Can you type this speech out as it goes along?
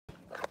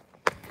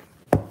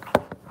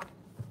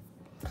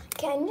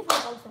Okay, I need to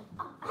find something.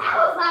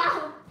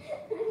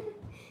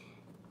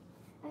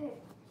 Okay,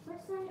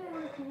 which one do I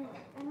want to play with?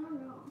 I don't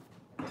know.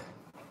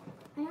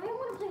 I know I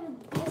want to play with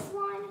this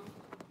one.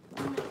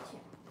 And like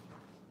two.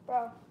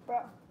 Bro.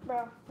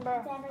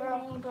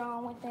 Everybody bro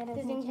with it.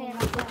 Disney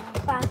Channel.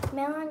 5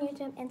 mail on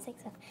YouTube and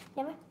 6 of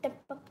never the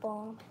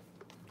bomb.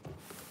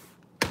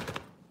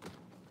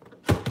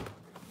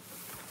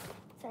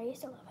 Sorry, I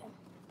used to love him,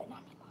 but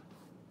not anymore.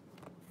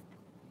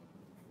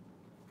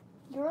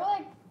 You're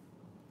like,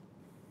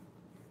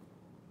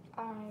 I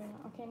don't even know.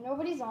 Okay,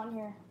 nobody's on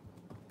here.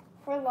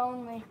 We're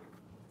lonely.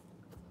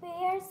 We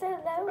are so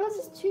lonely. Bro, this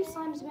is 2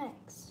 slimes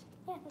mix.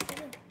 Yeah,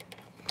 that's it.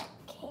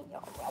 Okay,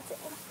 y'all, that's it.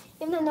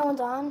 Even though no one's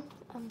on,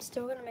 I'm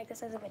still gonna make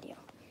this as a video.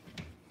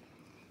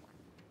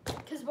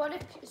 Because what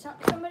if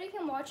somebody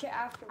can watch it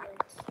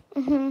afterwards?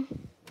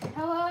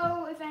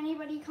 Hello, if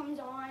anybody comes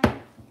on.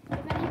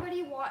 If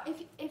anybody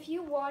if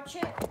you watch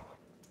it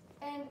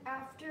and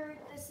after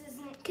this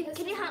isn't.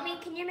 Can you help me?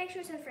 Can you make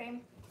sure it's in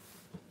frame?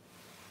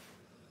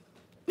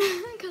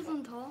 Because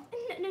I'm tall.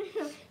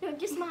 No,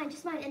 just mine,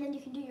 and then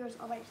you can do yours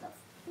all by yourself.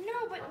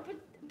 No,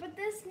 but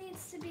this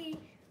needs to be.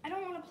 I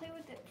don't want to play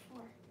with it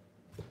before.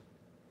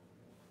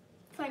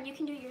 Fine, you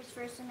can do yours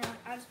first, and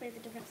I'll just play the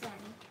different slime.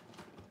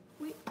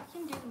 We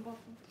can do them both.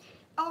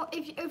 Oh,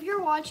 if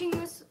you're watching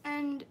this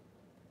and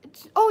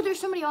it's there's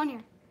somebody on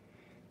here.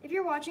 If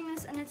you're watching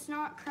this and it's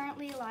not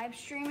currently live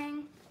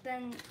streaming,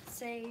 then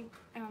say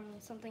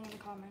something in the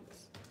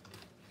comments.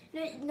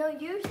 No,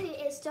 usually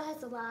it still has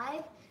the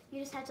live. You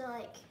just have to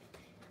like,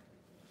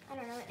 I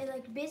don't know, it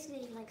like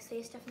basically like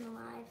say stuff in the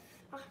live.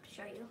 I'll have to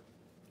show you.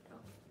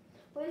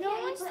 Well,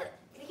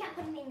 we can't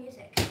put any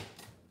music.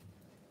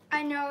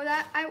 I know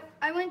that.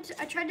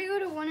 I tried to go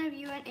to one of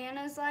you and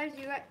Anna's lives.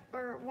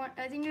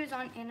 I think it was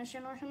on Anna's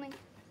channel or something.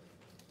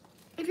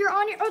 If you're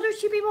on here, there's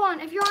 2 people on.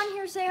 If you're on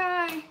here, say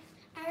hi.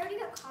 I already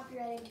got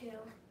copyrighted too,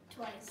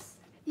 twice.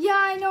 Yeah,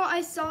 I know.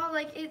 I saw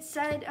like it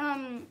said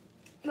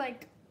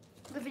like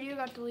the video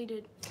got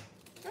deleted.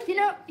 Okay. You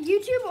know,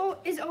 YouTube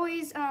is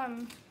always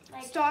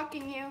like,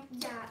 stalking you.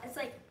 Yeah, it's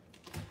like,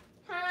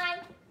 hi,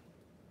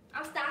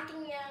 I'm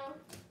stalking you.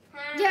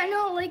 Hi. Yeah,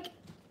 no, like,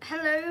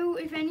 hello.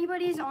 If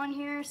anybody's on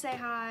here, say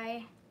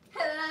hi.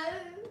 Hello.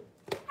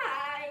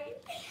 Hi.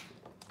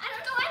 I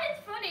don't know why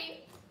that's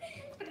funny.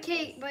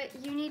 Okay, but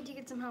you need to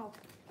get some help.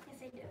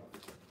 Yes, I do.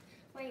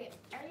 Wait,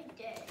 I already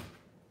did.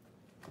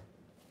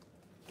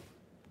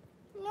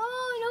 No,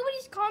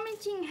 nobody's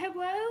commenting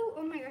hello.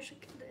 Oh my gosh,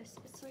 look at this.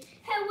 It's like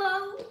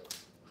hello.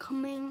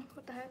 Coming.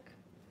 What the heck?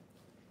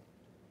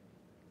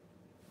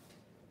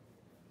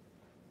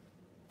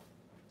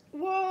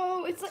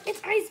 Whoa, it's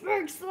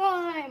iceberg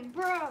slime,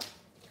 bro.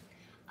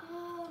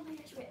 Oh my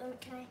gosh, wait,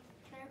 can I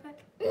real quick?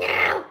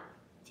 No!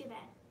 Too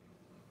bad.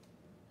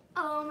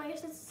 Oh my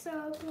gosh, that's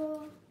so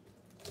cool.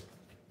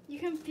 You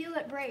can feel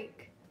it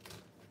break.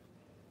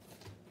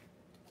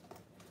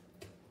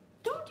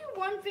 Don't do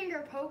 1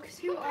 finger pokes.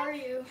 Who are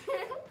you?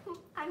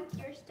 I'm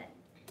Kirsten.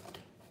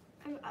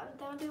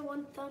 Don't do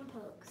 1 thumb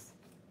pokes.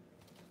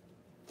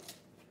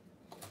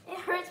 It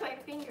hurts my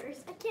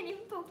fingers. I can't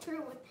even poke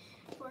through with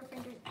 4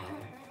 fingers.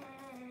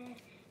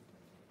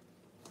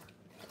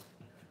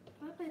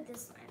 What about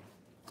this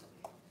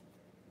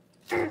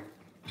one?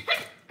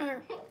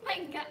 Oh my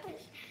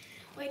gosh.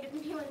 Wait, did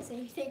anyone say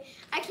anything?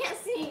 I can't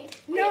see.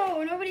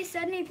 No, nobody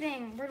said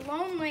anything. We're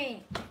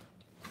lonely.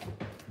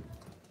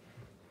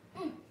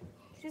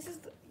 This is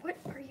what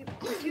are you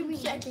doing?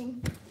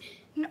 Checking.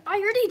 No, I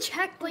already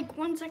checked like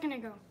 1 second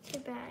ago. Too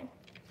bad.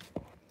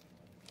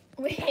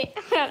 Wait,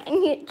 I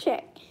need to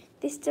check.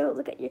 They still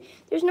look at you.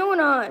 There's no one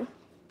on.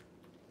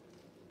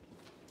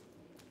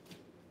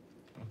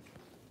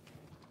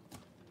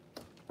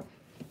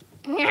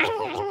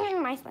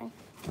 My slime.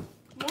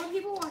 More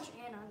people watch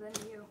Anna than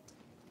you.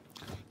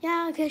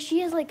 Yeah, because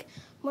she is like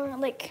more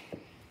like,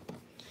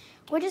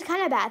 which is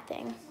kind of a bad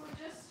thing. Well,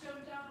 just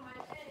jumped down my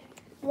tank.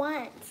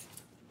 Once.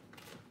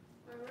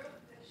 My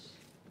rootfish.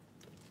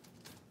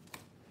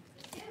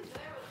 He's getting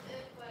better with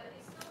it, but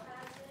he still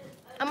has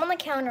it. I'm on the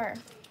counter.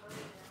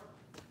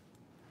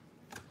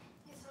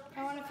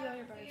 I want to feel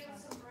your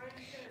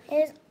butterfly. It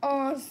is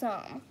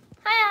awesome.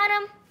 Hi,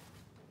 Autumn.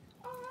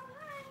 Oh,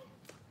 hi.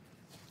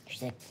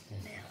 She's like,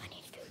 no, I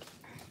need food.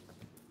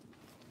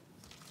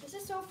 This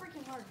is so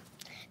freaking hard.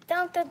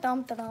 Dum dum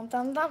dum dum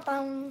dum dum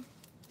dum.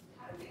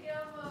 How did we get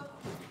on the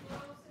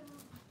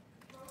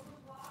frozen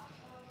block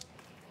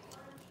of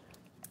orange?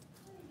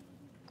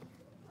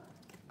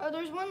 Oh,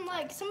 there's one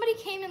like somebody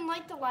came and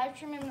liked the live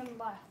stream and then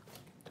left.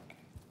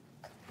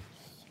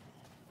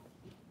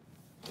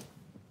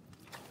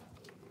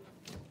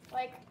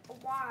 Like,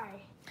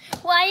 why?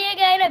 Why you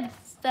gotta be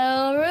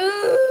so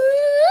rude?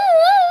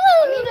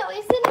 I mean, at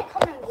least they didn't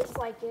come and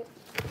dislike it.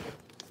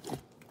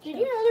 Did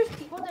you know there's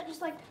people that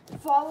just like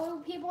follow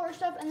people or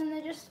stuff, and then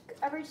they just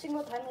every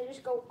single time they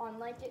just go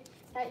unlike it?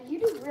 That you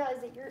do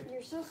realize that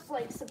you're still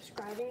like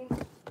subscribing to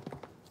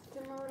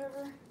them or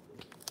whatever.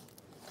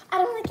 I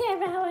don't really care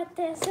about what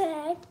they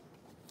say.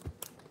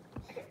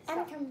 Okay, I'm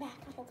stop. coming back.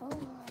 I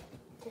don't know.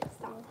 Okay,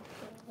 stop.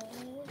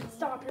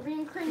 Stop. You're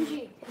being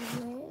cringy.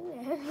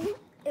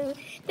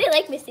 They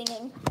like me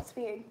singing. It's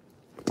weird.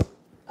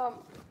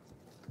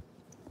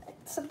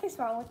 Something's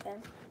wrong with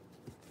them.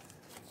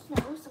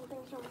 No,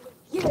 something's wrong with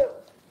you.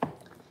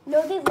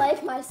 No, they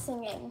like my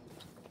singing.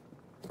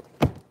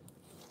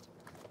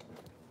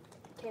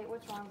 Okay,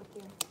 what's wrong with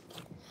you?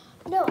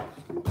 No.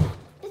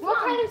 What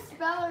kind of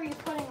spell are you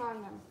putting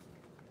on them?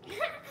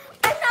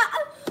 I'm not.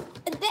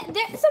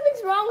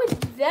 Something's wrong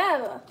with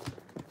them.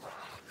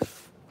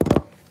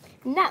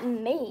 Not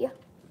me.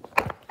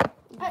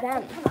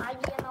 Them. Can I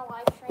be in a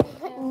live stream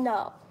too?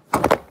 No.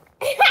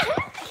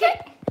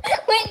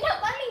 Wait, no,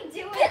 let me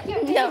do it. You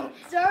big No.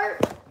 dirt.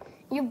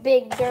 You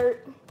big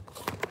dirt.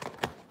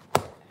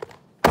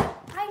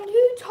 I'm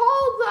too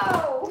tall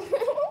though.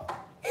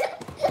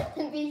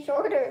 Be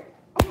shorter.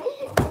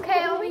 Okay,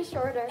 I'll be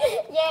shorter.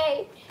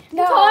 Yay.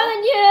 No. Taller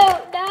than you.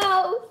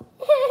 No.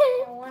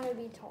 I don't want to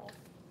be tall.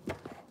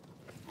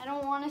 I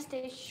don't want to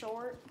stay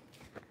short.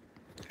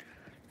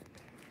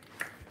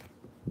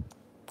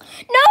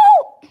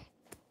 No.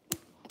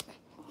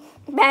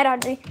 Bad,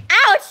 Audrey.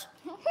 Ouch.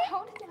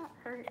 How did that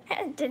hurt?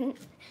 It didn't.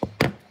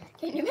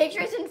 Can you make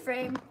sure it's in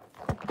frame?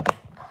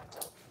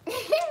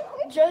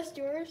 Just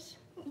yours?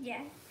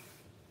 Yeah.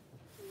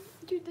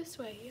 Do this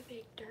way, you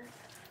big dirt.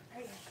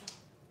 There you go.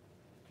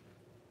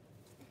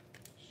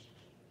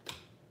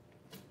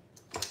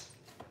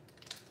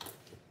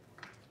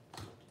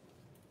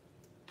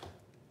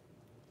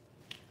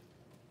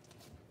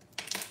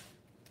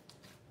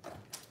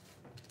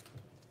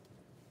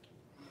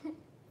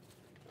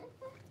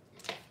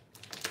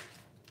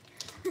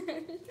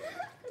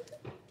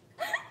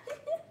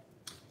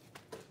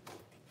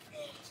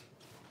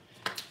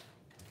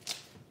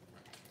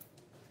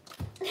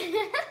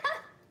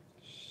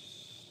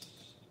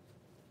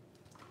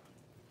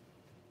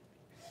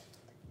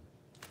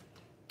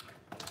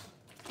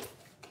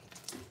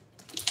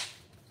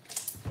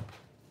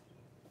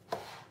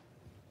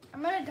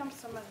 I'm gonna dump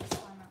some of this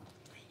one out.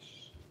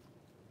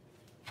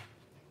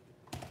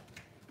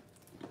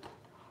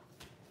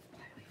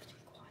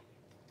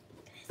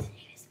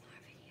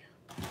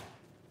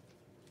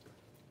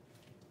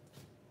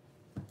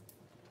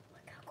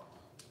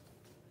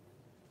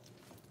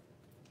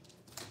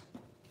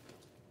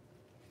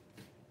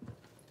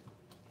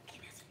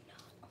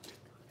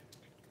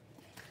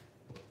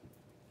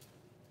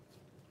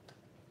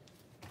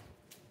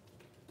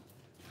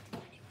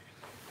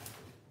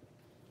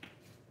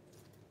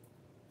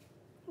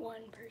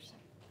 One person.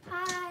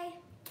 Hi.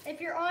 If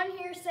you're on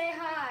here, say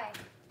hi.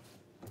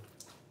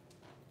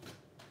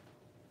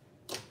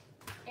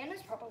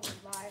 Anna's probably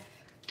live.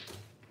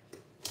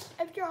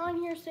 If you're on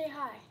here, say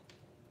hi.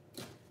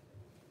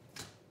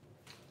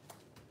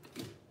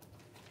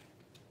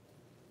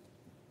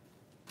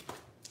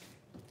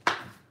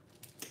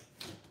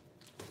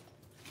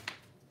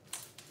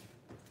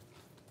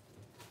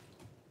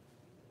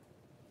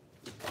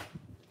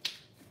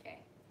 Okay.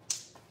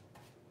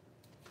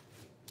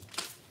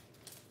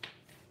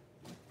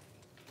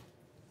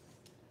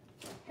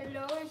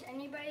 Hello, is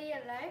anybody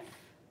alive?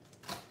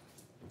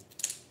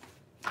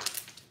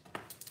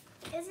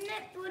 Isn't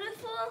it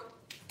beautiful?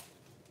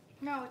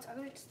 No, it's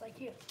ugly just like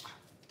you.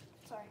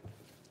 Sorry.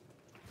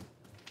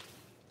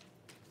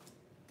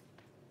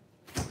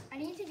 I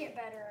need to get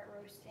better at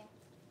roasting.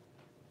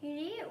 You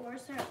need to get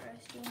worse at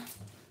roasting.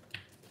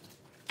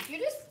 You're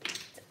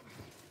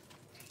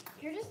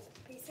just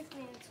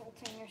basically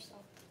insulting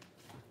yourself.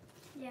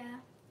 Yeah.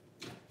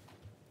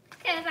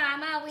 Because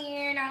I'm a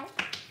weirdo.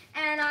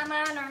 And I'm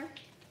a nerd.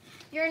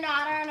 You're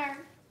not a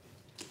nerd.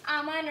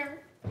 I'm a nerd.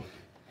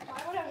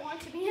 Why would I want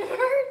to be a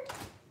nerd?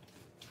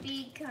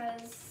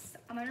 Because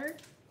I'm a nerd.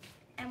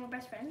 And we're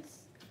best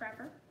friends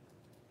forever.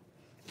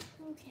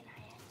 Who can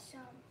I add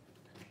some?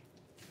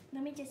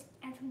 Let me just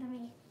add some to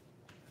me.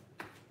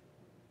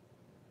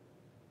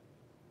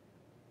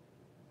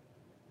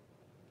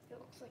 It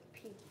looks like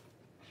pee.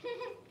 Did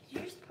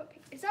you just put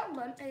pee? Is that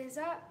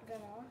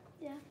vanilla?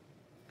 Yeah.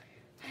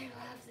 I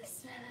love the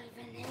smell of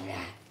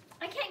vanilla.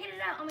 I can't get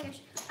it out. Oh my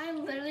gosh.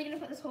 I'm literally going to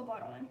put this whole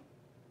bottle in.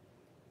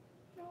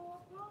 No,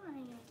 why?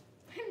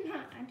 I'm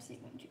not actually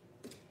going to.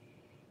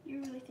 You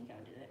really think I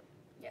would do it?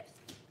 Yes.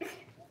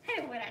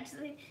 I would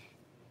actually.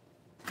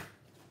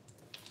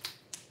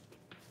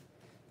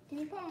 Can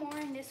you put more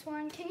in this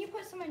one? Can you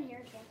put some in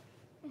here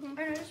too? Mm-hmm.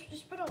 Or no,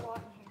 just put a lot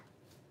in here.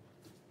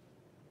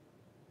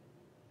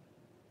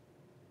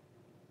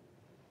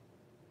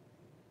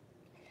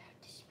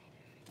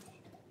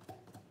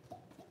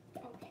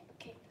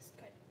 Okay, that's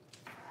good.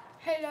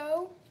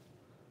 Hello?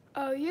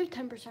 Oh, you have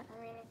 10%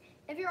 remaining.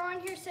 If you're on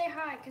here, say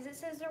hi, because it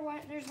says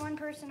there's one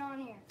person on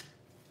here.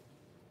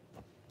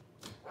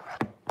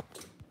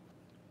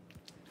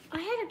 I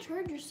had a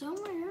charger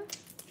somewhere.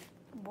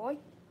 Boy.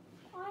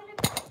 What?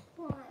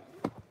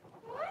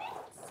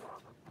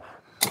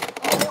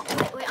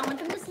 Wait, I want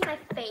them to see my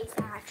face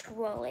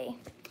actually.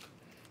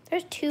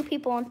 There's 2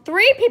 people on,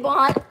 3 people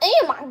on.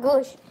 Oh my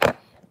gosh.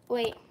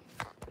 Wait.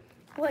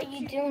 What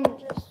you doing?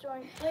 Just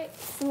join. Wait.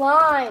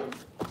 Slime.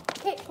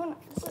 Okay, hold on.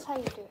 This is how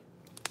you do it.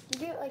 You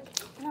do it like,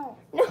 no.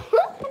 No.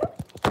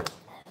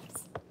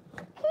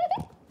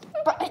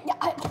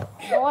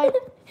 boy.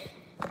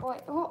 Boy.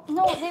 Oh,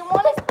 no, they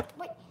want us.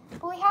 Wait,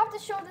 but we have to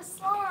show the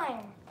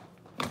slime.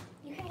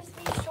 You can just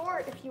be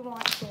short if you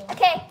want to.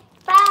 Okay,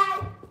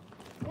 bye.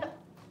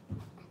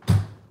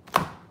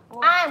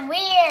 Well, I'm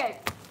weird.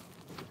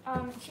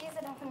 She has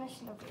a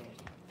definition of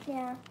weird.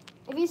 Yeah.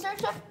 If you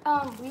search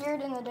up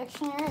weird in the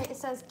dictionary, it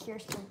says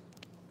Kirsten.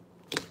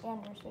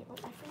 Anders. Wait,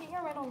 I forget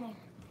your middle name.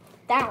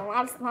 That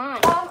was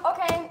slime.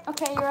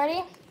 Okay, you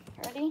ready?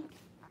 Ready?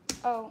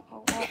 Oh,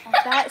 well,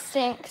 that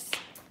stinks.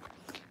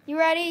 You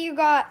ready? You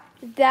got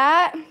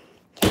that.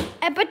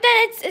 But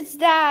then it's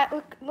that.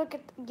 Look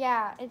at,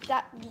 yeah, it's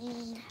that.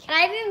 And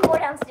I have even more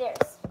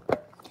downstairs.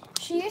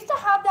 She used to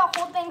have that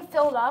whole thing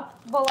filled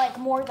up, but like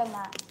more than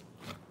that.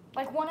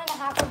 Like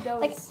 1.5 of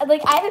those.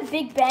 Like I have a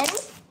big bin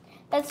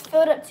that's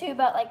filled up to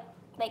about like.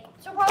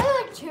 So probably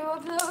like 2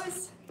 of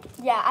those.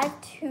 Yeah, I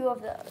have 2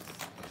 of those.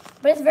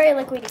 But it's very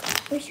liquidy.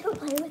 We should go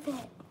play with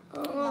it.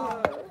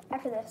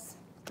 After this.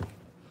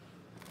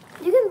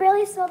 You can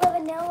barely smell the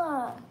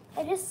vanilla.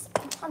 I just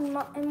on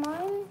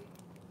mine.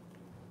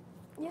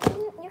 You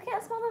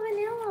can't smell the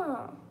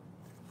vanilla.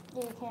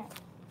 Yeah, you can't.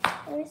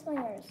 Let me smell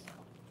yours.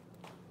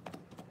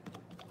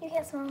 You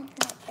can't smell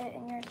it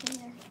in yours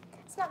either.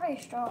 It's not very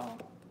strong.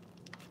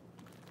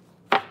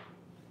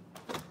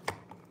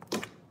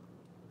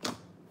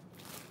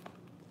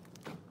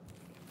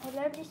 I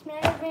love the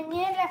smell of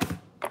vanilla.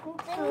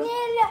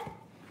 Vanilla.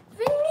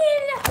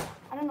 Vanilla.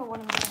 I don't know what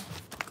I'm doing.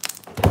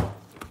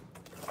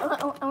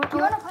 You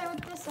want to play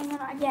with this and then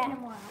I can get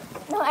more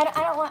out. No,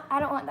 I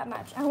don't want that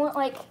much.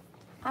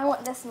 I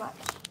want this much.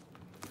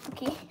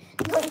 Okay.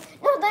 No,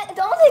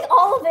 don't take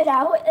all of it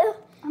out.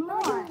 I'm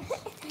not.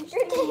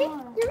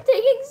 You're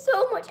taking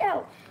so much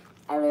out.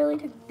 I literally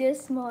took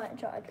this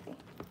much, Audrey.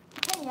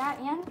 Okay, yeah,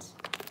 and?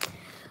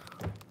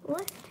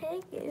 Let's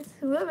take it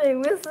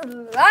swimming with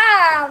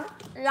slime.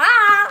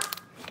 Yeah.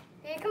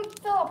 You can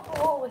fill a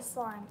pool with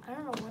slime. I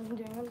don't know what I'm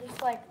doing. I'm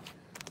just like,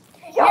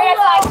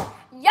 YOLO!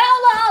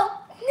 YOLO!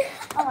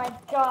 oh my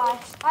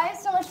gosh. I have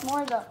so much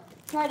more though.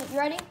 You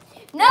ready?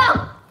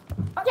 No!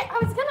 Okay, I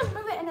was gonna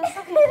move it in a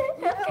second.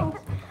 No.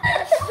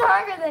 I'm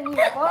stronger than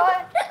you, boy.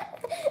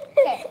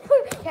 Okay.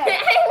 I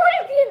want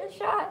to be in the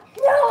shot.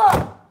 No!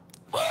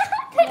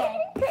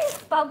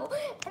 Create a bubble.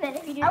 And then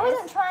if you do I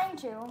wasn't trying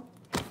to.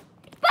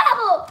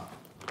 Bubble!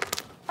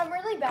 I'm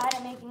really bad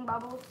at making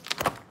bubbles,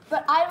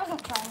 but I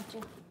wasn't trying to.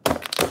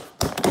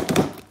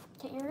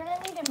 Okay, you're gonna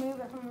need to move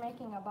if I'm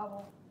making a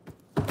bubble.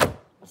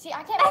 See,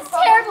 I can't make That's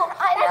bubbles. terrible.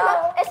 I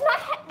know.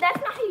 That's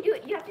not how you do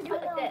it. You have to do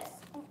it like this.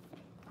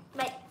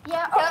 Like,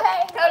 Yeah,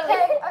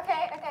 totally.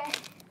 Okay.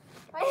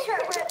 My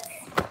shirt rips.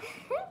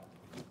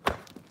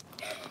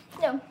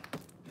 No.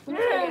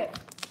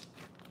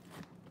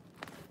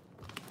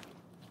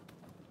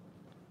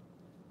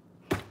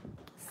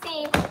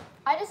 See,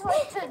 I just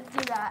like to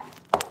do that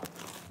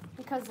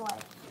because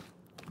life.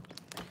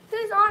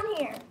 who's on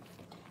here?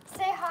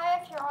 Say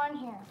hi if you're on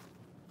here.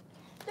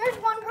 There's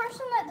one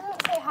person that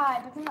doesn't say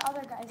hi, but then the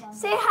other guy's on.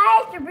 Say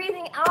hi if you're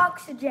breathing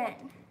oxygen.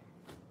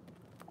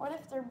 What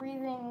if they're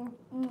breathing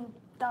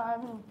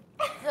carbon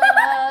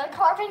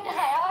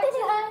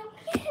dioxide?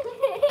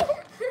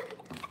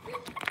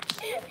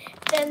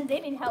 Then they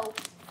need help.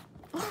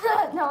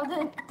 No,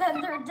 then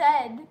they're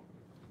dead.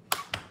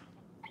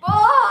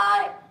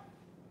 Bye!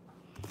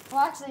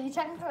 Well, actually, you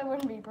technically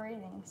wouldn't be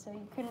breathing, so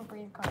you couldn't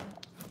breathe carbon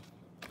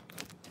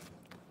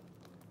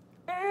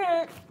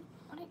dioxide.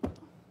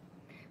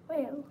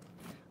 Wait,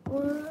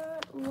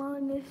 what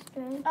longest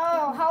stretch?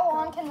 Oh, how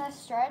long can this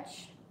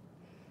stretch?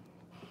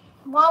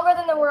 Longer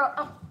than the world.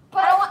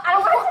 But I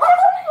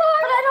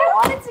don't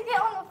want it to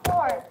get on the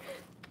floor.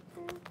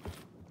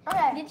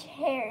 Okay. Get your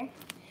hair.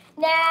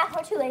 Nah,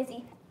 we're too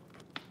lazy.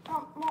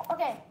 Well,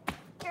 okay.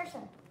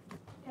 Kirsten.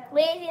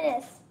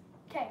 Laziness.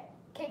 Okay.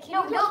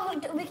 No,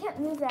 we can't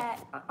move that.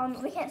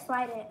 We can't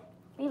slide it.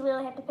 We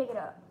literally have to pick it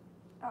up.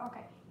 Oh,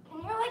 okay. Can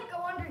you like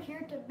go under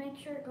here to make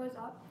sure it goes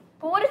up?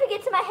 But what if it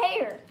gets in my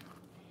hair?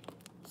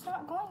 It's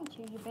not going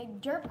to, you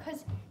big jerk,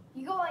 because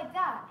you go like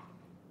that.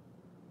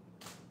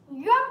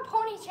 You have a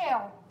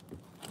ponytail.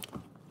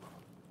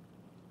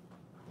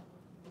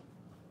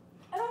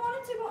 I don't want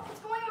it to go. It's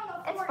going on the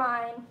floor. It's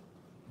fine.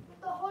 You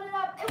have to hold it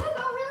up. It would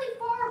go really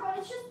far, but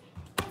it's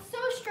so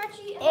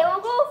stretchy. It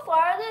will go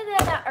farther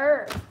than the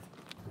earth.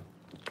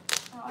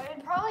 Oh, it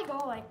would probably go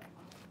like.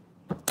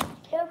 It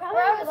will probably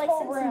Around go this like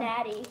whole room.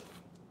 Cincinnati.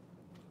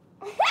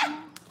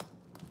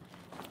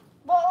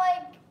 But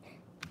like,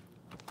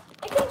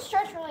 it can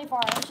stretch really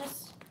far. It's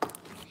just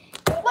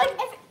like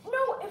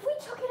if we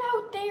took it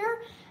out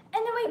there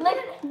and then we put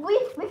it.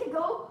 We could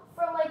go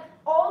from like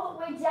all the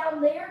way down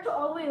there to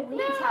all the way to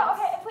Lee's house.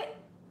 Okay, if we.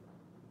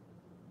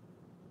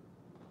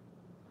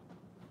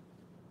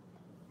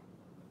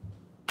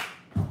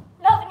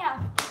 Nothing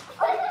happened.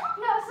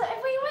 No, so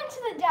if we went to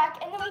the deck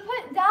and then we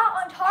put that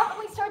on top and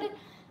we started,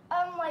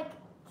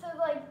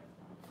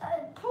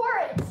 pour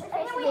it, and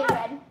then we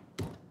had.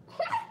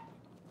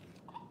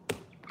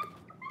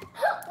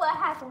 What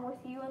happened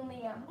with you and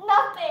Liam?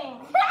 Nothing.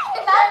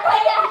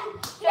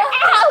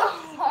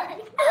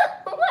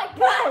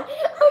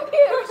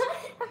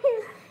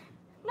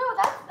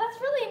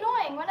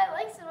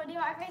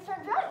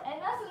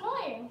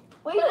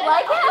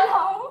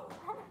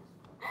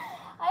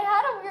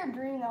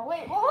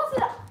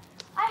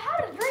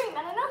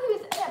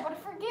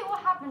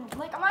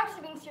 I'm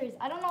actually being serious.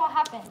 I don't know what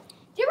happened.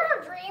 Do you ever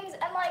have dreams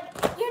and like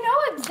you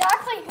know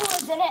exactly who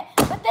was in it,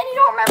 but then you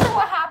don't remember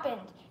what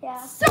happened?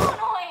 Yeah. So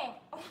annoying.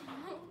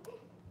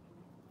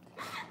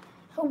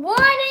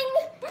 Warning,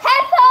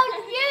 headphone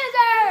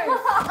users!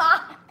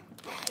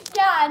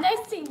 Yeah,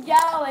 nice to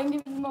yell and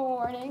give them a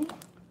warning.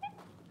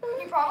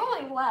 He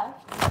probably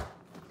left.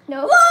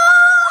 No. Whoa!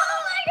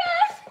 Oh my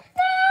gosh!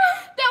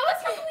 That was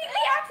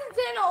completely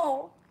accidental.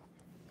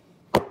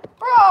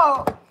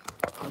 Bro.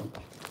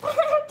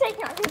 Take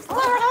not this.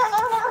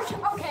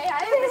 Okay,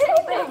 I have this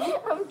whole thing.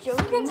 I'm You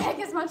joking. can take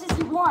as much as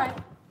you want.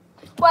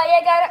 Well,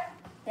 you gotta.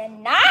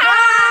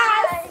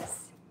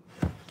 Nice.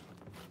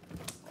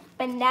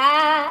 But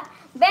nah,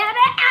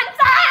 baby, I'm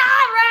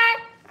sorry.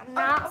 I'm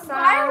not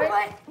sorry.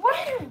 What?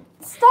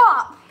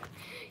 Stop.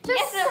 Get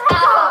Just some stop.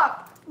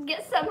 help.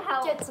 Get some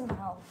help. Get some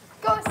help.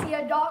 Go see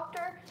a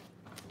doctor.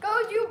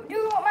 Go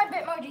do what my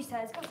Bitmoji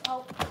says.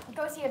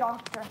 Go see a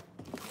doctor.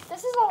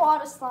 This is a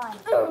lot of slime.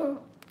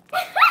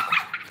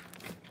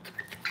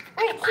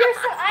 Wait,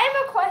 Kirsten, I have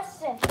a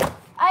question.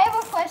 I have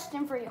a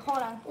question for you. Hold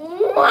on.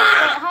 Wait,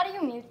 how do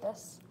you mute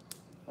this?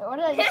 Wait, what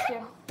did I just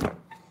do?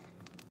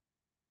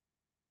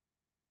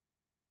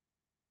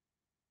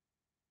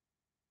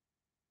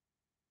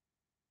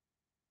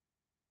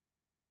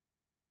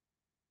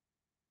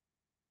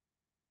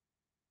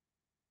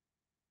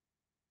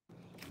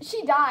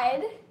 She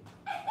died.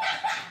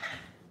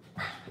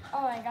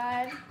 Oh my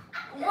god.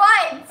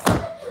 What?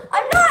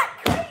 I'm not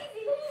crazy.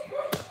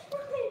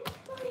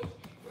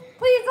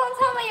 Please don't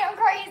tell me I'm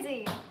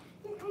crazy.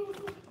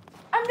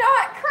 I'm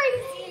not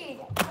crazy.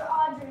 For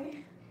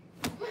Audrey.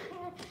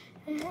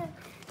 I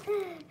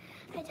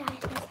died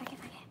for a second.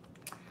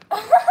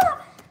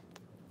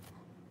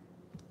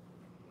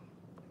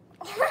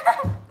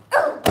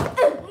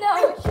 No,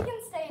 she can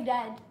stay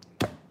dead.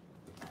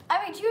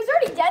 I mean, she was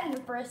already dead in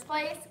the first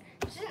place.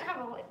 She doesn't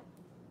have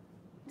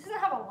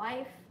a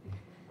life.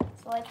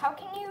 So, like, how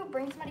can you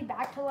bring somebody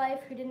back to life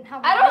who didn't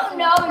have a I life don't in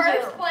know the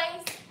first you.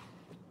 place?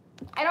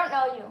 I don't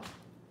know you.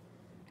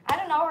 I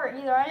don't know her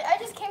either. I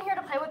just came here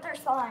to play with her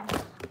slime.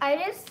 I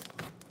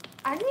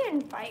didn't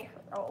even invite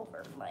her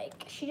over.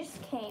 Like, she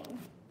just came.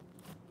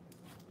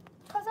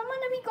 Because I'm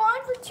going to be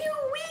gone for 2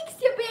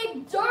 weeks, you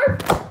big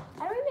jerk.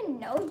 I don't even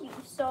know you,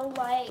 so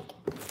like.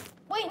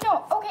 Wait,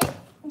 no, okay.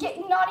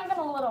 Not even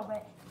a little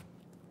bit.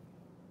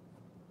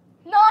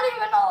 Not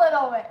even a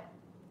little bit.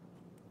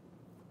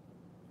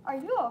 Are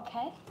you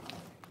okay?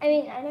 I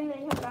mean, I don't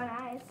even have brown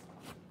eyes.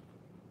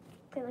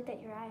 I looked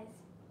at your eyes.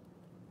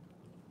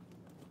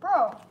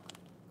 Bro.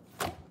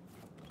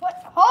 What?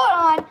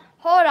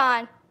 Hold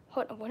on.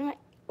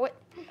 What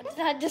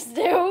did I just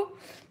do?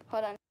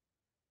 Hold on.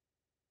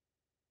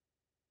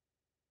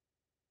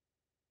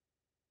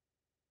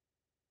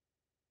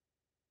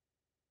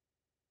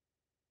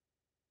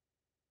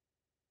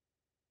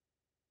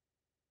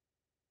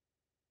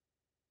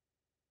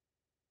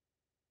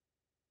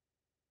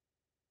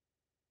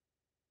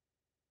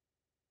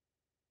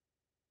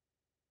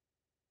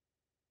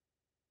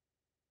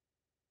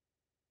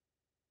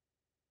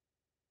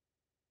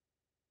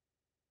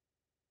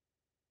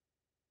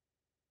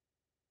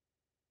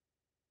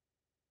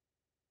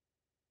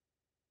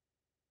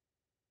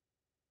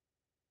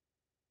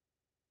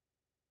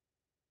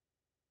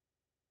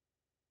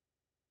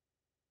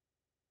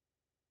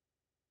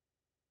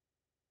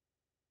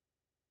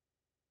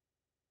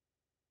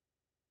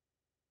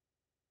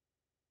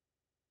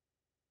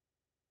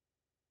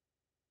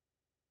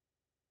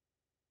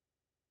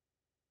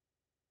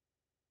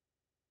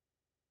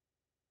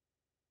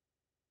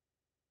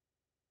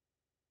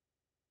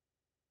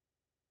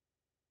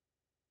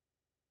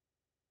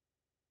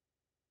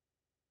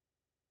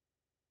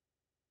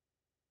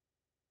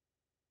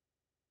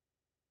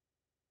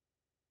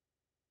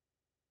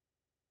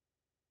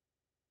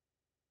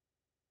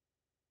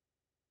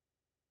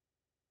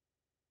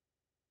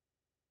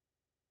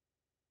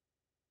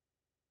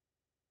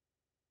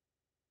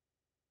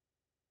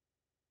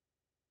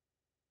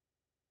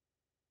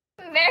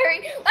 Very.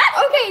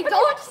 Okay,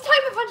 don't just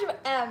type a bunch of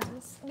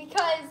M's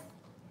because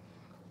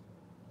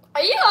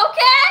Are you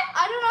okay?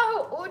 I don't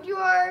know how old you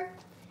are.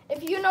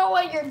 If you know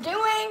what you're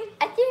doing.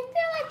 I think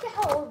they're like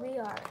how old we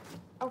are.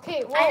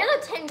 Okay, I well. know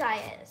the tin guy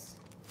is.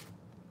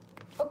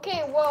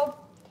 Okay, well.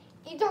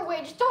 Either way,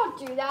 just don't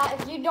do that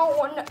if you don't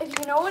want. If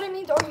you know what it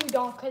means or you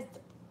don't, cause.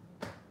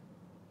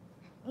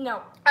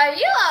 No. Are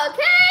you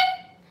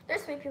okay?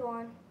 There's 3 people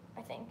on,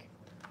 I think.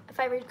 If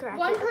I read correctly.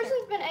 One okay.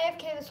 person's been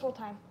AFK this whole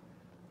time.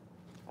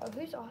 Oh,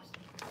 who's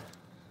Austin?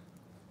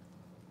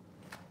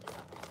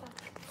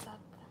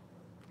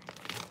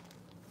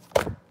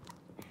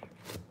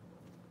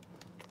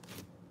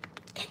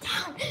 Get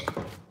down.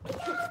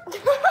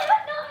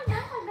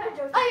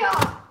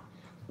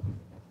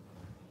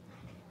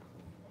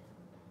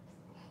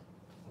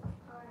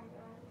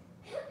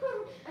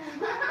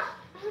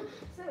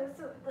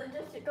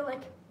 Just go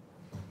like.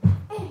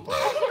 I can go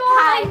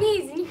on my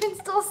knees and you can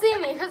still see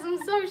me because I'm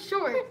so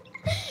short.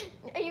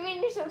 You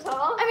mean you're so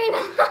tall? I mean,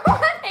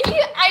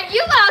 Are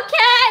you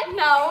okay?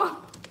 no.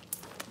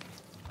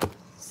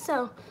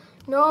 So,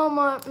 No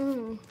more.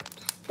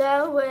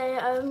 That way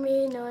of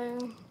me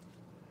knowing.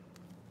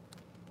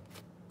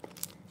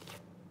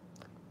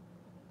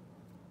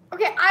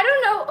 Okay, I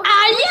don't know. Okay,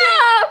 Are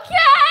you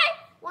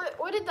okay?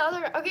 what did the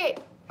other? Okay,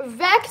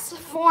 Vex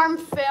form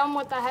film.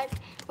 What the heck?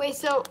 Wait,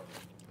 so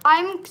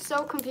I'm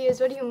so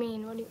confused. What do you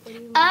mean? What do you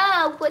mean?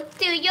 Oh, what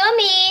do you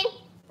mean?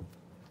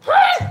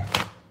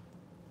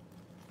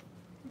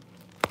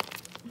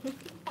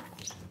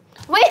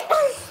 Wait,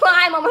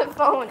 slime on my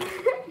phone.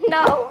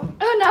 No.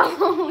 Oh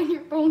no,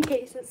 your phone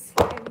case is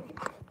slimy.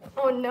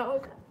 Oh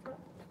no.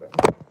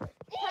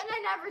 And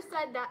I never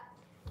said that.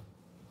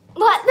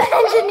 Let the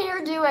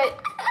engineer do it,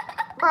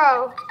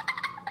 bro.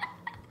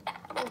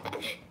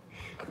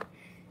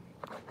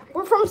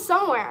 We're from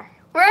somewhere.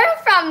 We're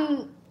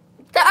from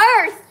the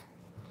Earth.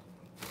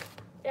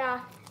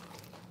 Yeah.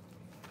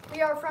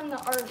 We are from the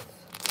Earth.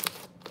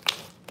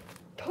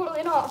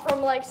 Totally not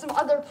from like some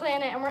other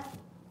planet. And we're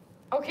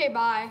okay.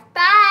 Bye.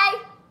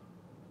 Bye.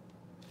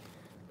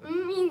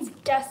 Means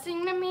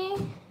guessing to me.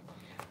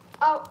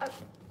 Oh.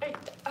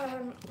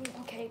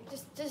 Okay.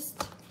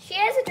 Just. She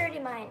has a dirty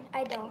mind.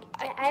 I don't.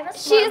 I have a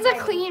She smart has a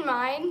mind. clean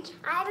mind.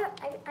 I'm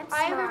smart.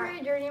 I have a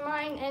very dirty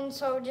mind, and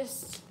so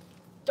just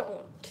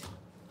don't.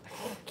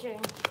 Okay.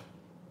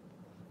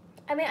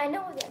 I mean, I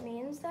know what that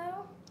means,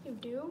 though. You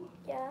do?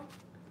 Yeah.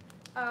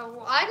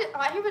 Well,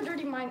 I have a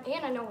dirty mind,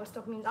 and I know what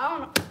stuff means. I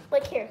don't know.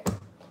 Like here.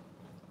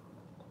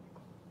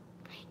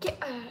 Get,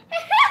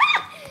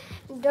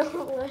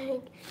 Don't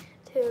like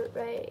to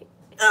write.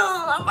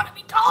 I want to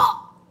be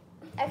tall.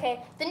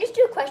 Okay, then just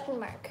do a question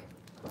mark.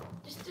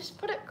 Just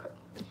put it.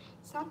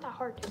 It's not that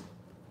hard.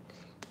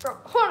 Bro,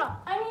 hold on.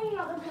 I need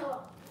another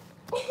pillow.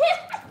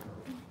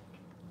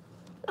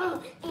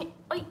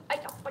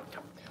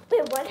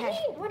 Wait, why did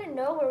he want to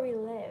know where we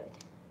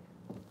lived?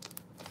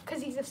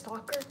 Cause he's a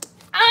stalker.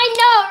 I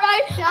know,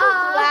 right? Duh.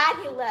 I'm glad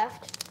he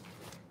left.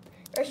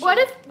 Or she. What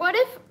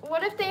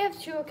if they have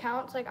two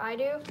accounts like I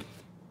do,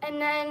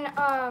 and then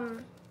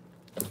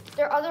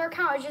their other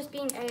account is just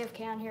being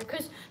AFK on here?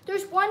 Cause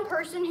there's one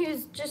person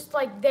who's just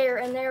like there,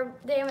 and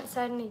they haven't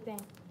said anything.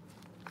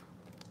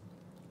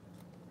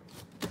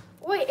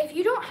 Wait, if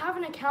you don't have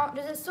an account,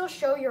 does it still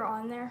show you're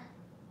on there?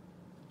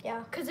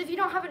 Yeah. Cause if you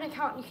don't have an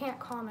account, you can't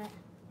comment.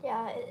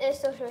 Yeah, it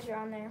still shows you're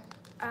on there.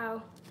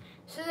 Oh,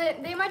 so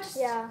they might just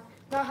not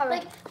have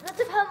Like that's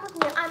the problem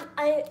with me.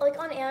 I like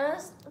on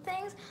Anna's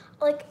things.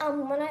 Like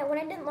when I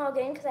didn't log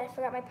in because I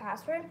forgot my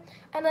password.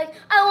 I'm like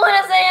I want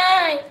to say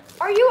hi.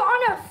 Are you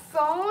on a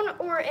phone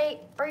or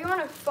a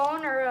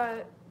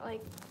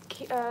like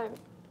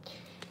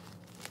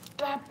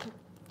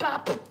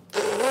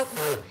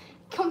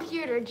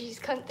computer?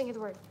 Jeez, couldn't think of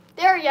the word.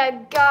 There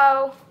you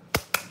go.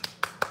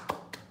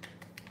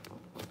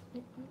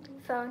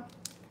 Phone.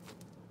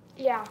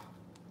 Yeah.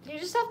 You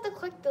just have to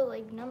click the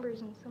like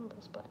numbers and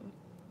symbols button.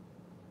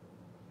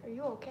 Are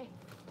you okay?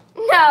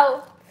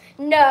 No,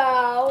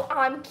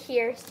 I'm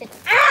Kirsten.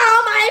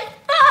 Ow, my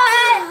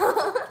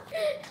foot!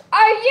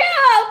 Are you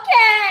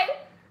okay?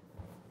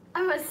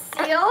 I'm a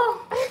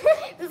seal.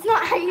 That's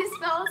not how you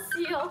spell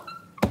seal.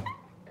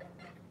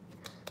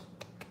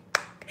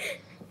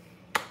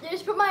 You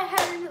just put my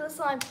head into the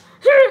slime.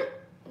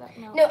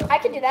 No, I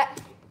can do that.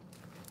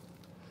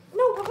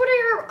 No, but what are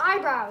your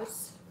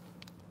eyebrows?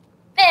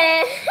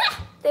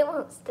 They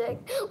won't stick.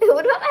 Wait,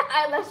 what about my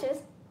eyelashes?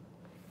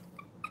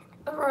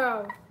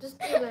 Bro, just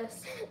do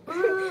this.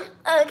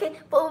 Okay,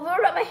 but what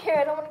about my hair?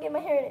 I don't want to get my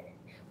hair in it.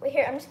 Wait,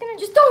 here, I'm just gonna.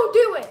 Just don't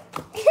do it.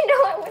 No,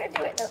 I want to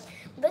do it though.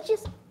 Let's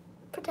just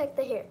protect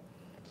the hair.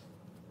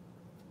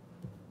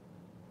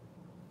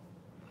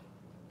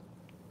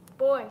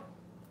 Boy,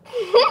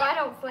 if I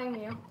don't flame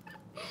you.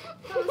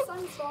 No, the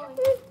sun's falling.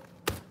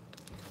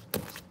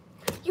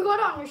 You got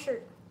it on your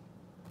shirt.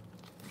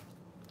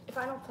 If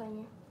I don't flame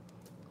you.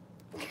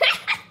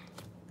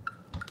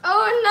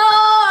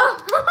 Oh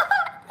no!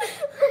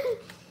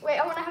 Wait,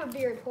 I want to have a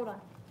beard. Hold on.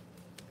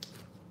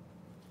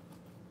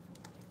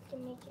 To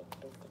make it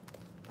big.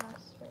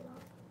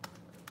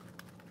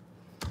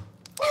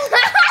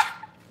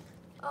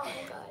 Oh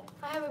my god.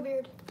 I have a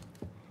beard.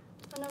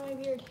 Oh no, my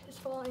beard is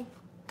falling.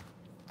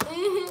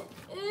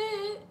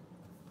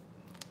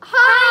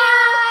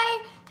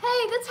 Hi!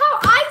 Hey, that's how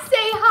I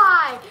say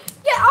hi!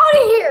 Get out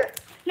of here!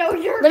 No,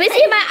 you're Let me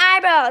crazy. see my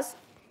eyebrows.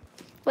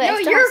 Wait, No,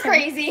 I still you're have some.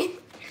 crazy.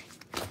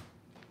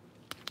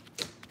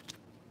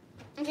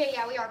 Okay,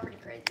 yeah, we are pretty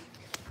crazy.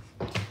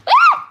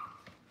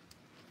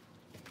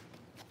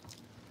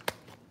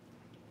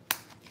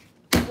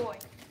 Boy.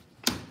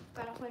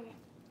 Gotta flame you.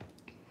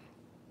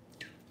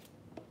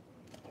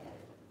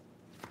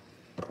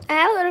 I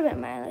have a little bit of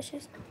my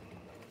eyelashes.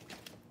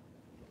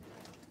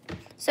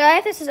 Sorry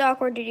if this is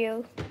awkward to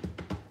you.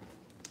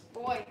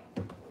 Boy.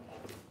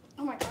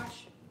 Oh my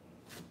gosh.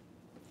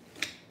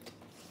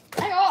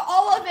 I got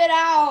all of it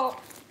out.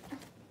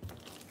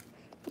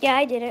 Yeah,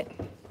 I did it.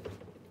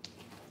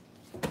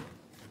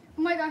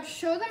 Oh my gosh,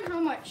 show them how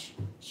much.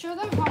 Show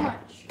them how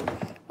much.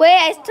 Wait,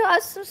 I still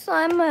have some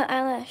slime on my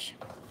eyelash.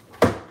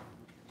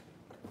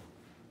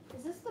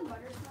 Is this the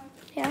butter slime?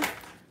 Yeah.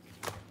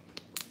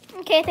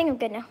 Okay, I think I'm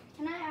good now.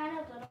 Can I add a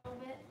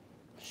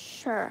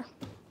Sure.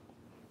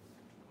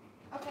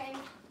 Okay.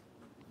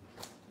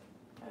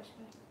 Are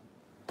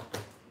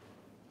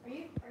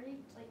you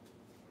like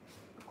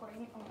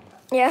recording it? Oh my god.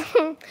 Yeah.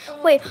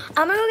 Wait,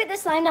 I'm gonna go get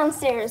this sign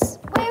downstairs. Wait.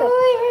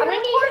 I'm gonna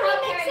need We're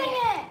help mixing carrying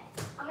it.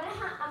 I'm gonna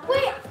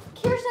Wait,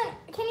 Kirsten,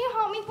 can you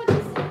help me put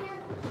this in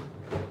here?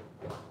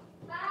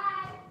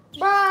 Bye.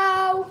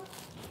 Bro.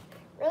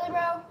 Really,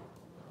 bro?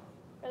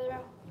 Really, bro?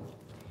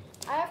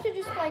 I have to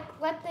just like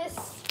let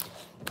this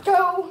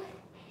go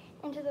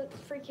into the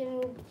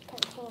freaking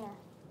container.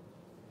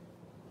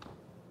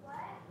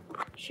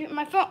 What? Shoot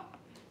my phone.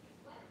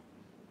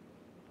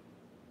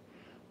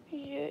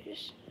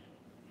 Yes.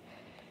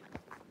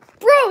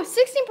 Bro,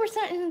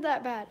 16% isn't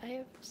that bad. I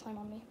have slime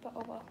on me, but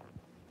oh well.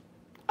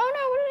 Oh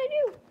no, what did I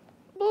do?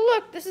 Well,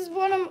 look, this is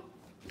what I'm...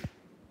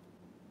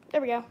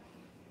 There we go.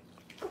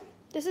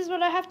 This is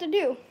what I have to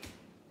do.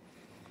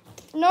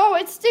 No,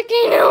 it's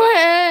sticking to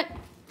it.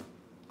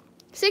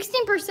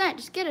 16%.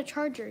 Just get a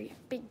charger, you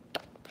big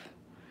derp.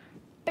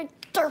 Big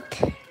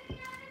derp.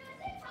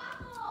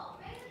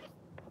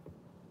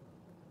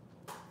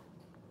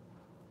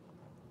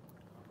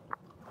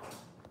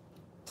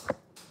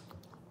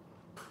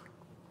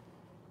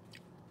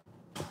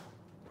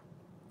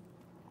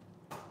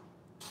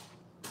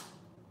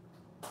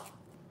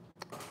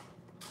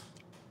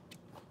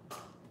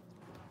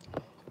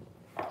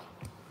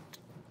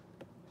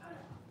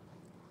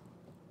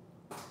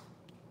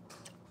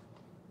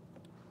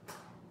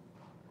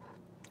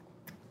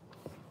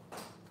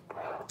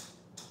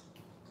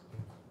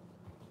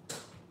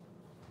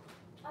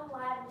 I'm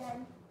live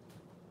again.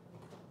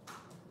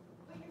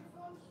 But your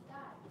phone's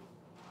died.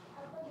 I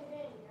put it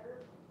in here.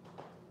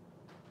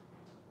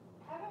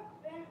 I haven't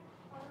been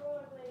on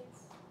rollerblades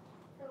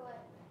for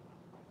like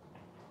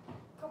a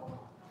couple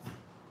months.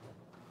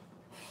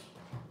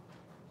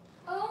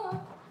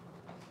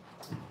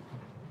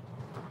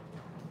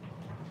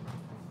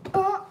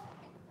 Oh.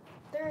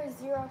 There is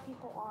 0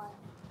 people on.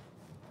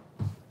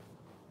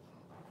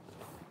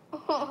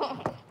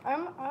 I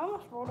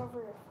almost rolled over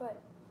your foot.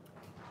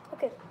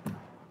 Okay.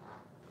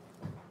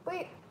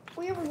 Wait,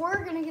 we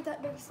were gonna get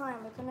that big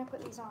slime, but then I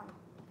put these on.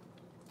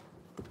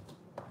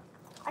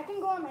 I can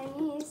go on my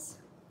knees.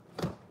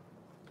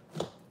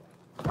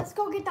 Let's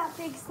go get that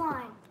big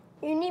slime.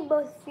 You need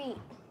both feet.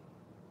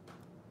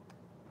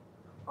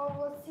 Oh,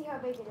 let's see how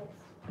big it is.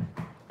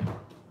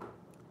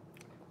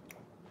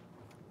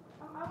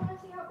 I want to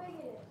see how big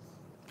it is.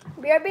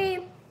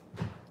 BRB.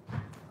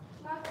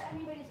 Not that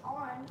anybody's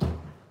on.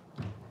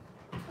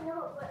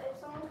 No, but if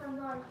someone comes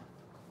on,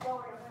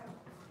 lower them.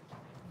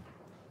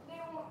 They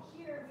won't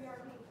hear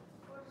BRB.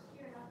 Or just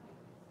hear nothing.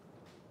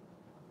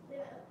 Leave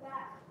it like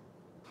that.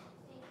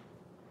 See?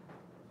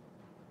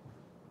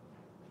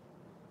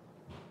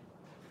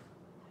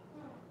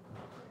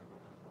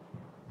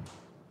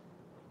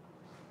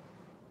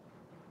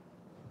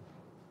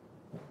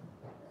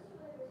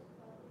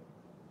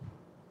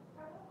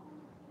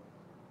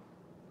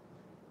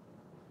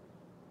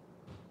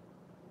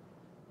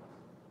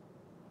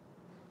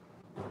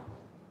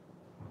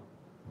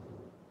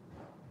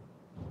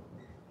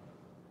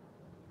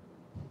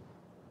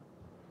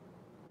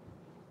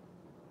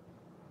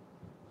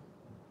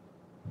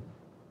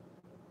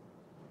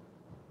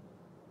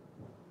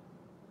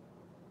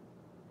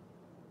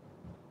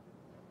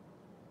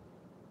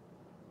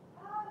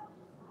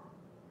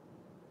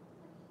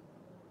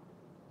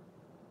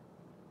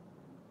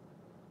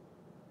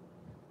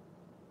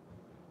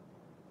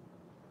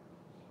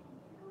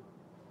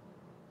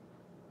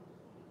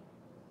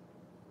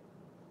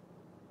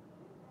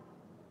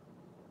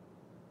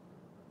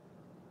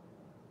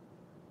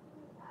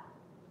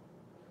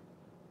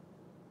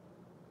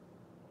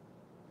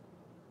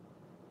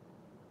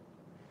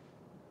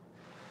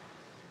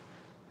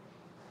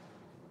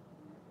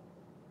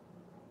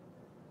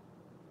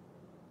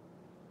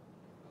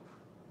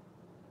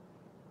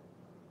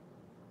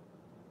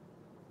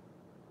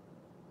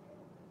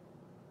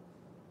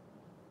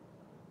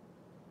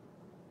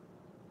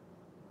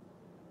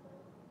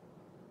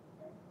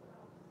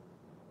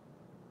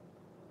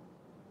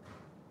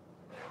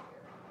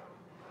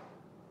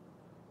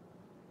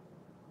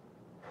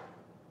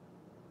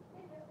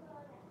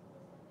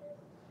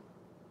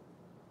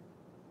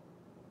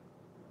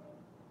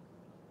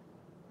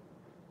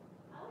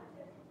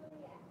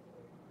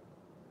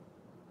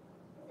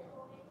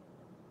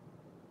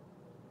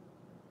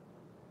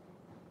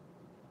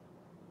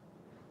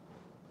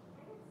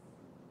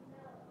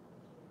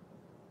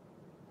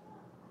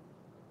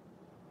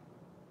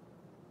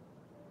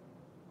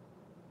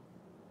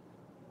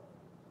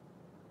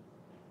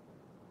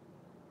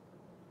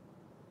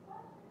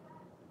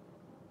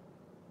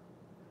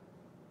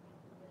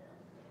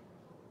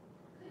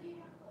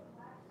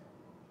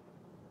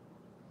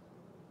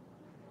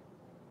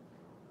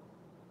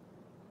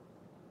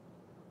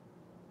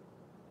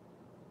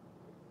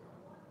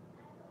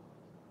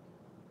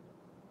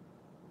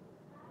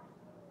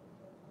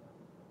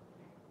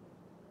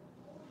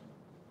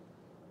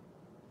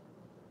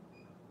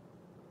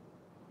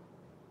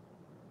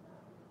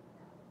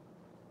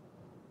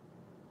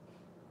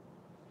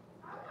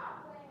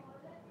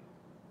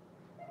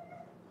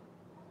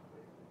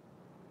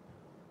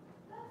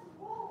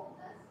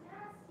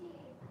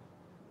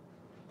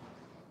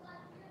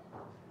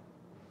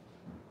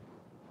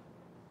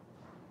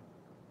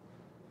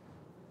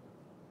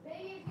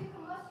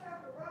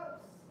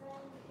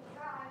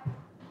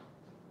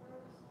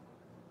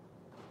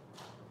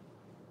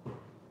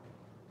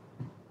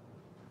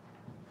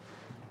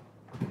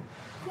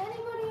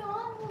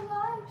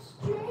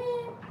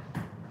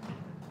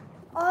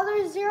 Oh,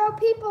 there's 0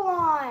 people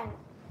on.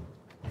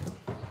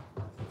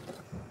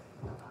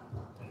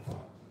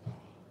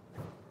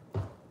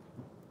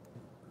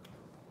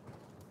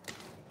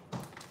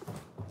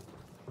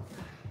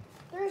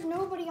 There's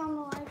nobody on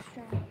the live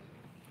stream.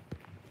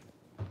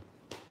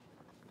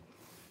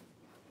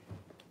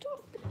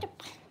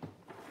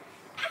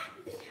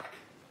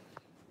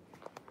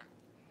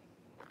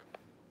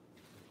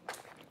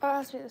 Oh,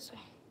 let's do it this way.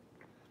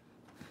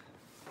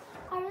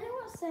 I really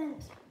want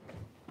scent.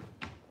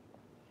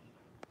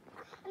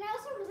 And I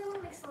also really want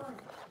to make slime.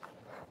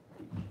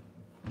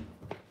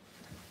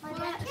 My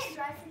dad can't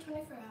drive for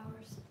 24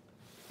 hours.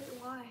 Wait,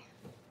 why?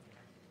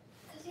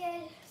 Because he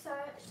had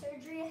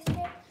surgery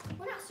yesterday.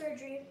 Well, not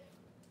surgery.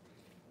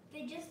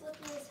 They just looked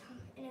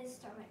in his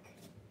stomach.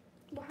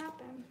 What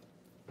happened?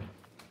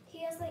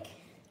 He has like...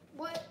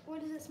 What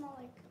does it smell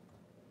like?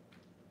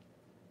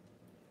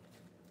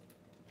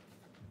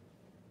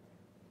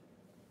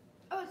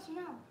 Oh, it's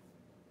no.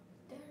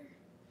 There.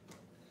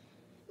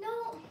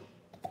 No.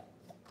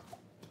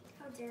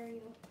 How dare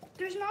you?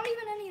 There's not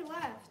even any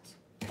left.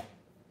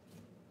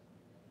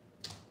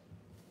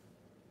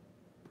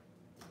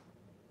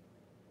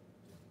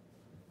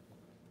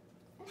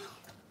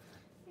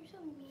 You're so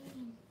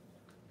mean.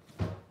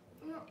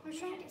 No, I'm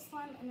trying to get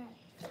slime in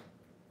it.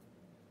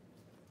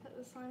 But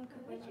the slime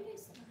could Why wipe did you out.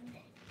 get slime?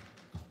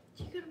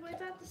 You could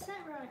wipe out the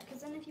scent from it,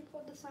 because then if you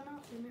pulled the sun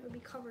out, then it would be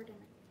covered in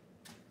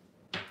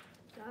it.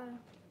 Duh.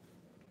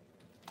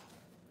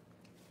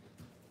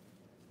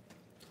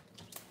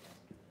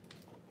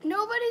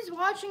 Nobody's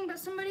watching, but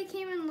somebody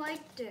came and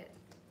liked it.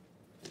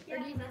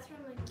 Yeah, that's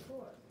from like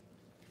before.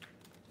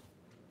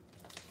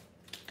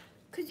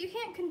 Because you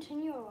can't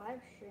continue a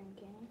live stream,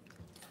 can you?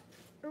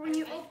 Or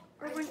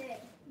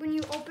when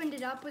you opened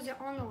it up, was it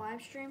on the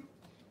live stream?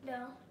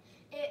 No.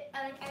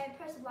 I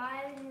pressed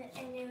live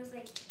and it was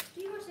like,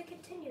 do you want to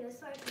continue this?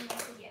 So I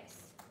said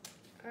yes.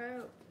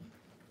 Oh.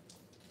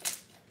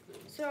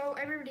 So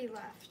everybody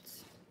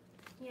left.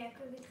 Yeah,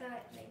 because we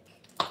thought like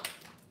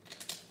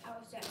I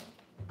was done.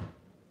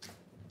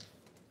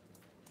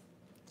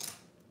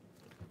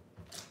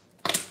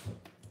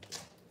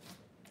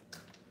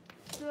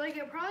 So like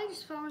it probably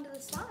just fell into the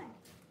slime.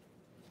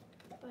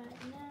 But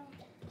no.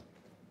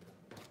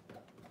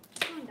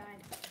 Someone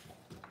died.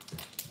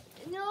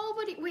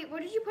 Nobody. Wait,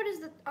 what did you put as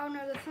the? Oh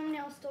no, the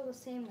thumbnail's still the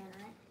same then,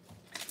 right?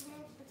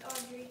 It's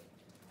Audrey.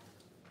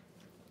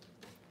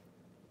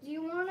 Do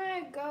you want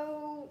to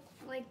go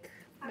like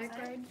bike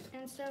Outside? ride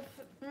and stuff?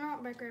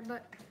 Not bike ride,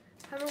 but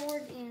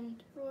hoverboard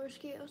and roller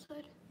skate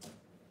outside.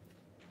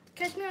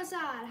 Catch me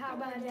outside. How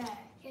about that?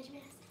 Catch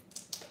me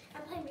outside.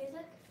 I'm playing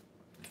music.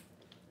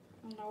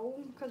 No,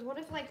 because what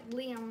if like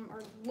Liam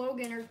or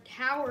Logan or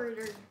Howard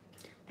or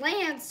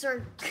Lance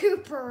or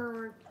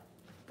Cooper or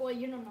boy,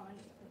 you don't know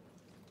anything.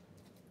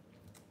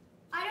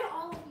 I know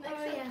all of them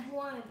except yeah.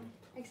 one.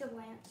 Except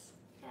Lance.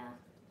 Yeah.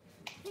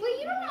 Wait,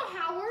 you don't know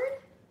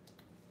Howard?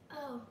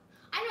 Oh,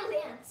 I know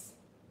Lance.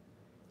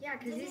 Yeah,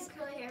 Does because he he's. have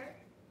curly hair?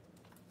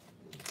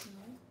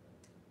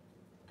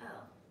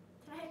 Oh,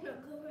 then I have no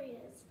clue where he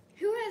is.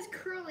 Who has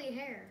curly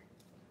hair?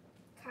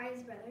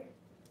 Kai's brother.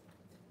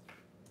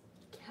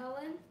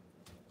 Kellen.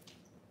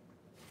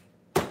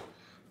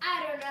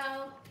 I don't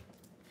know.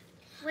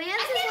 Lance I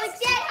is can't like.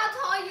 stand how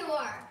tall you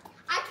are.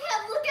 I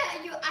can't look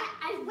at you.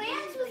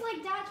 Lance was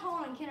like that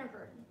tall in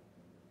kindergarten.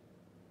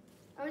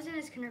 I was in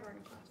his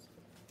kindergarten class.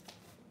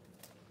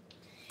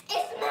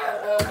 It's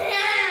my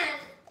man.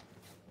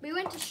 We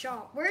went to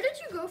Shaw. Where did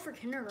you go for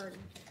kindergarten?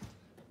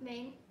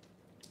 Maine.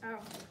 Oh,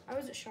 I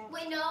was at Shaw.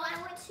 Wait, no,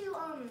 I went to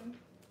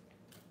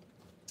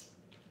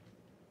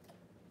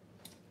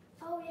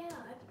Oh yeah,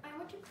 I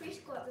went to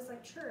preschool at this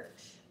like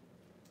church.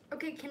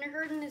 Okay,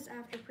 kindergarten is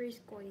after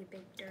preschool, you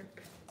big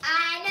derp.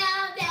 I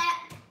know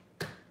that.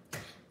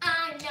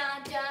 I'm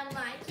not done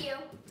like you.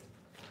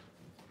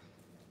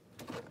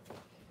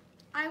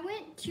 I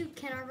went to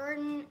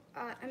kindergarten,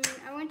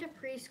 I went to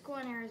preschool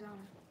in Arizona.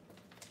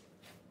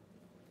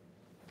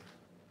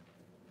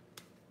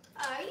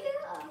 Are you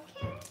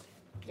okay?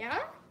 Yeah?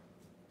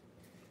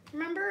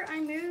 Remember, I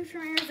moved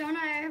from Arizona.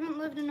 I haven't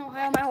lived in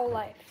Ohio my whole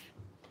life.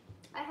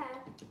 I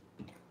have.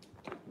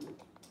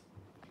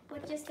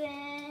 What you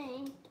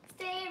saying?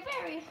 Stay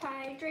very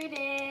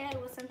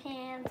hydrated with some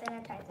hand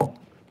sanitizer.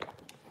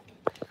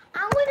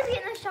 I'm going to be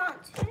in the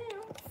shot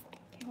too.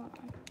 Okay, hold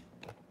on.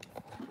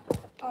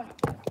 Oh no.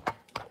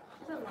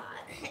 That's a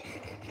lot.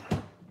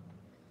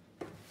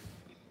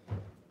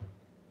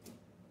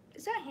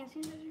 Is that hand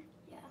sanitizer?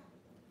 Yeah.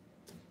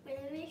 Wait,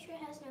 let me make sure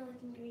it has no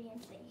like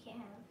ingredients that you can't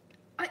have.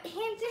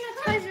 Hand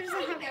sanitizer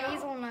doesn't have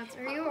hazelnuts.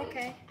 Are you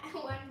okay? I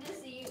wanted to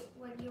see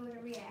what you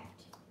would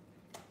react.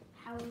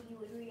 How you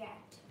would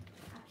react.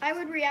 I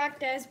would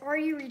react as, are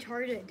you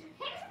retarded?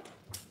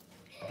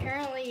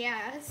 Apparently,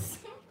 yes.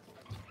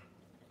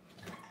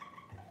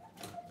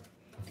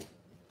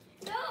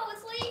 No,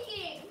 it's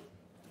leaking.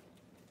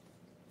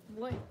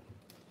 What?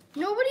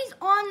 Nobody's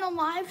on the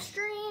live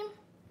stream?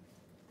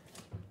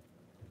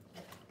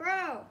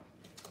 Bro.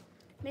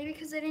 Maybe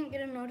because I didn't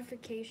get a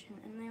notification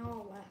and they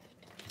all left.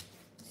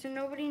 So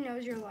nobody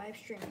knows you're live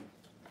streaming.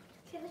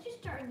 Okay, let's just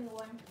start a new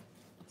one.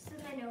 So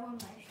then I know I'm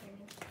live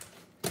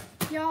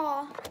streaming.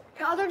 Yeah.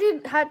 The other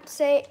dude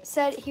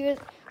said he was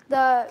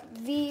the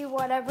V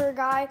whatever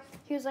guy.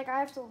 He was like, I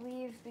have to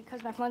leave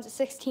because my phone's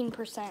at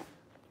 16%.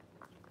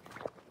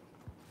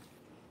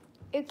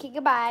 Okay,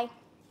 goodbye.